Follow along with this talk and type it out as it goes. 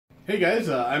Hey guys,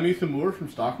 I'm Ethan Moore from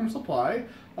Stockman Supply.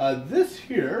 This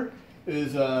here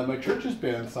is my church's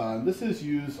bandsaw. This is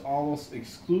used almost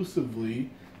exclusively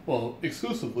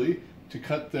to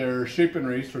cut their shape and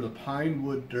race for the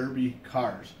Pinewood Derby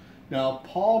cars. Now,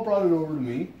 Paul brought it over to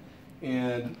me,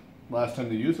 and last time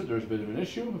they used it, there's a bit of an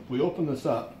issue. If we open this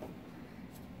up,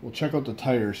 we'll check out the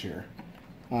tires here.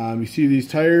 You see these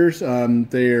tires,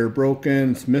 they're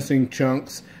broken, it's missing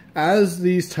chunks. As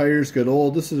these tires get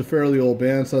old, this is a fairly old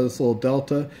bandsaw, this little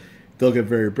Delta, they'll get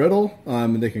very brittle,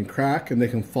 and they can crack and they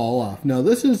can fall off. Now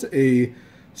this is a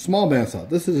small bandsaw.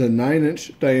 This is a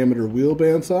 9-inch diameter wheel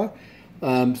bandsaw.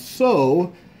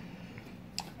 So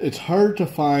it's hard to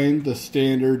find the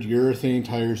standard urethane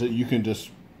tires that you can just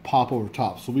pop over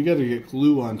top. So we got to get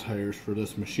glue-on tires for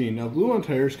this machine. Now glue-on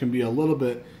tires can be a little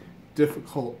bit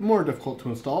more difficult to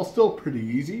install, still pretty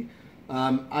easy.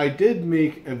 I did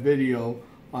make a video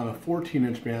on a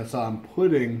 14-inch bandsaw. I'm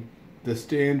putting the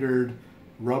standard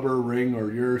rubber ring or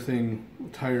urethane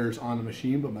tires on the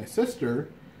machine, but my sister,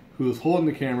 who was holding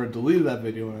the camera, deleted that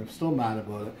video, and I'm still mad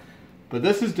about it. But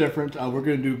this is different. We're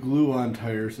going to do glue-on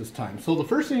tires this time. So the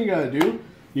first thing you got to do,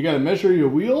 you got to measure your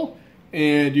wheel,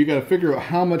 and you got to figure out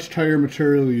how much tire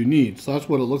material you need. So that's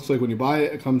what it looks like when you buy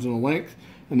it. It comes in a length,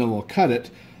 and then we'll cut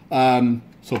it.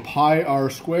 So pi r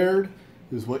squared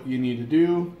is what you need to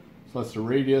do. So that's the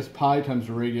radius, pi times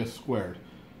the radius squared.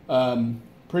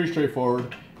 Pretty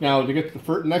straightforward. Now to get to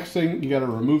the next thing, you got to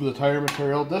remove the tire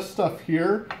material. This stuff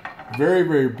here, very,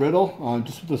 very brittle.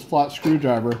 Just with this flat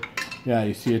screwdriver, yeah,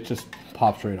 you see it just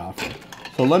pops right off.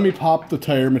 So let me pop the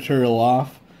tire material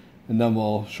off, and then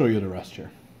we'll show you the rest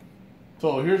here.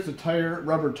 So here's the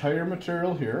rubber tire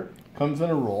material here. Comes in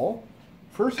a roll.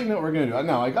 First thing that we're going to do,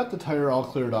 now I got the tire all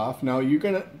cleared off. Now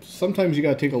sometimes you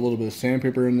got to take a little bit of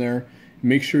sandpaper in there.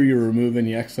 Make sure you remove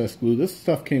any excess glue. This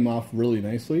stuff came off really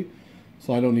nicely,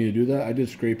 so I don't need to do that. I did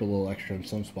scrape a little extra in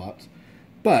some spots.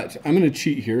 But I'm going to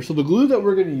cheat here. So the glue that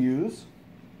we're going to use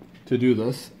to do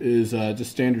this is just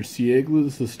standard CA glue.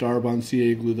 This is Starbond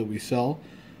CA glue that we sell.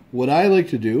 What I like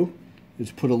to do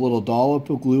is put a little dollop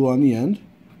of glue on the end.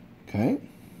 Okay,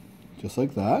 just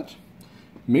like that.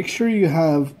 Make sure you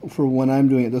have, for when I'm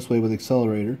doing it this way with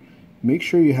accelerator, make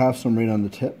sure you have some right on the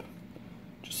tip.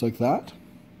 Just like that.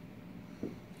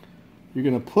 You're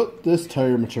going to put this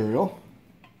tire material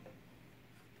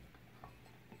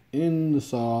in the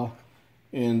saw,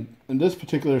 and in this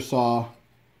particular saw,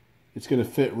 it's going to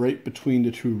fit right between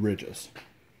the two ridges.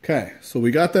 Okay, so we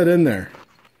got that in there.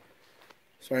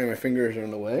 Sorry, my fingers are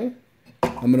in the way.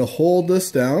 I'm going to hold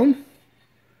this down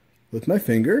with my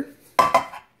finger,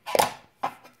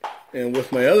 and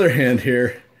with my other hand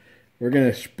here, we're going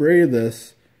to spray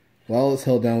this while it's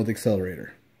held down with the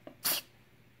accelerator.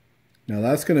 Now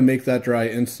that's going to make that dry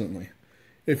instantly.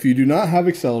 If you do not have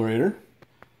accelerator,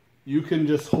 you can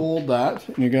just hold that,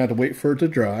 and you're going to have to wait for it to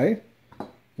dry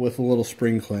with a little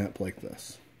spring clamp like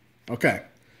this. Okay,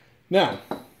 now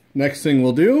next thing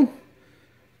we'll do,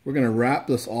 we're going to wrap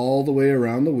this all the way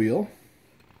around the wheel.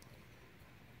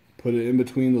 Put it in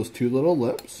between those two little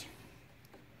lips.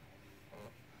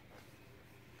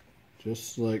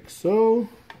 Just like so.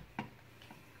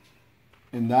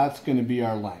 And that's going to be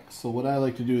our length. So what I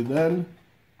like to do then,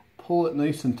 pull it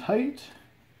nice and tight.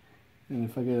 And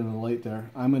if I get in the light there,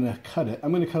 I'm going to cut it.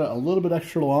 I'm going to cut it a little bit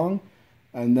extra long.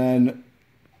 And then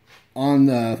on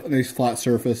the nice flat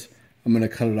surface, I'm going to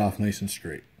cut it off nice and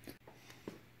straight.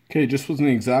 Okay, just with an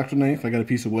X-Acto knife, I got a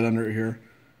piece of wood under it here.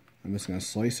 I'm just going to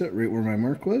slice it right where my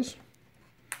mark was.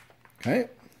 Okay,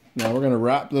 now we're going to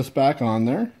wrap this back on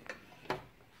there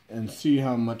and see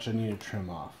how much I need to trim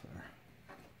off there.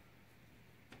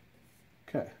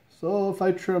 Okay, so if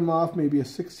I trim off maybe a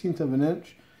 1/16 of an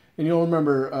inch, and you'll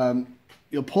remember,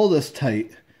 you'll pull this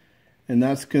tight, and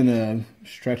that's going to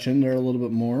stretch in there a little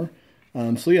bit more.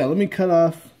 So yeah, let me cut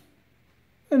off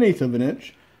 1/8 of an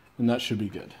inch, and that should be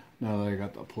good. Now that I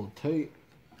got that pulled tight,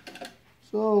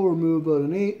 so we'll remove about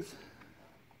 1/8.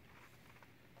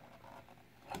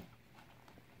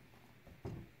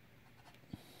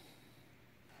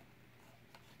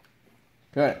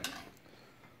 Okay,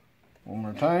 one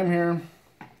more time here.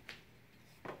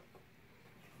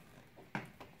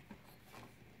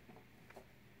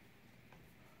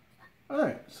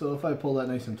 Alright, so if I pull that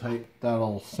nice and tight,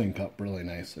 that'll sync up really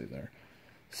nicely there.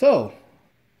 So,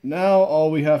 now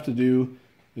all we have to do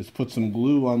is put some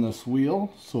glue on this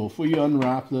wheel. So if we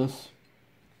unwrap this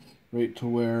right to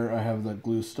where I have that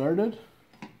glue started,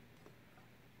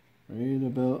 right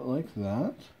about like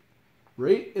that,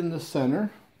 right in the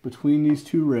center, between these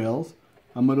two rails,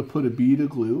 I'm going to put a bead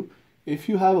of glue. If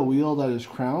you have a wheel that is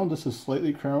crowned, this is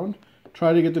slightly crowned,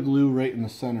 try to get the glue right in the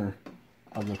center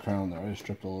of the crown there. I just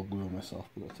stripped a little glue on myself,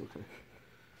 but that's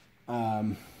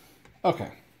okay.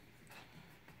 Okay.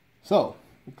 So,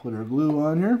 we'll put our glue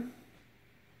on here.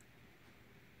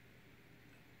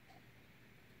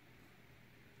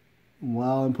 And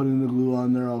while I'm putting the glue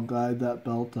on there, I'll guide that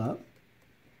belt up.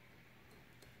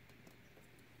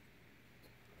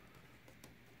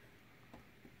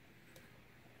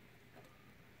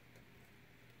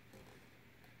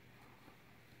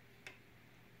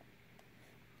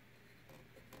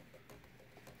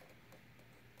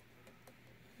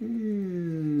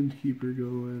 And keep her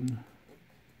going.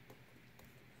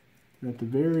 And at the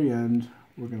very end,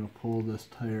 we're going to pull this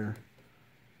tire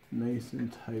nice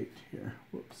and tight here.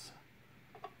 Whoops.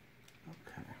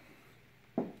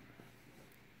 Okay.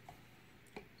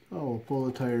 So we'll pull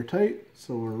the tire tight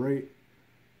so we're right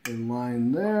in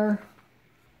line there.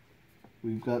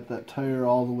 We've got that tire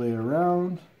all the way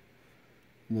around.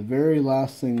 And the very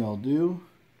last thing I'll do,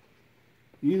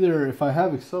 either if I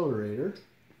have accelerator,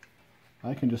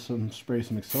 I can just spray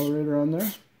some accelerator on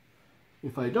there.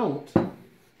 If I don't,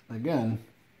 again,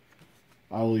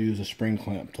 I will use a spring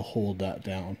clamp to hold that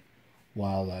down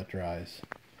while that dries.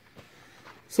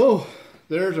 So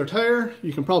there's our tire.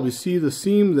 You can probably see the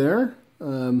seam there.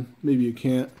 Maybe you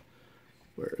can't.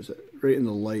 Where is it? Right in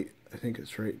the light. I think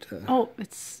it's right. Oh,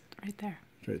 it's right there.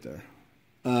 It's right there.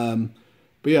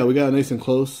 But yeah, we got it nice and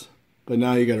close. But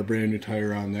now you got a brand new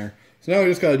tire on there. So now we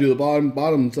just got to do the bottom.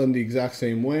 Bottom's done the exact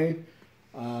same way.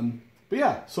 But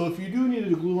yeah, so if you do need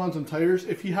to glue on some tires,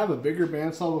 if you have a bigger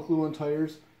bandsaw with glue on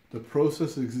tires, the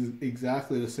process is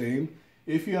exactly the same.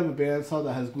 If you have a bandsaw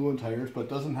that has glue on tires but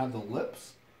doesn't have the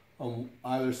lips on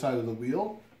either side of the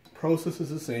wheel, process is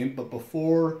the same. But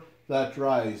before that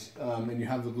dries and you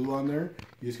have the glue on there,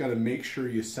 you just got to make sure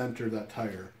you center that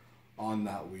tire on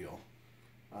that wheel.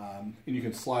 And you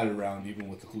can slide it around even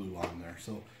with the glue on there.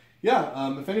 So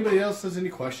yeah, if anybody else has any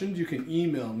questions, you can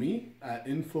email me at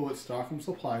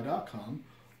info@stockroomsupply.com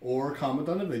or comment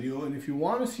on the video. And if you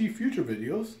want to see future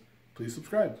videos, please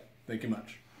subscribe. Thank you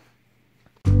much.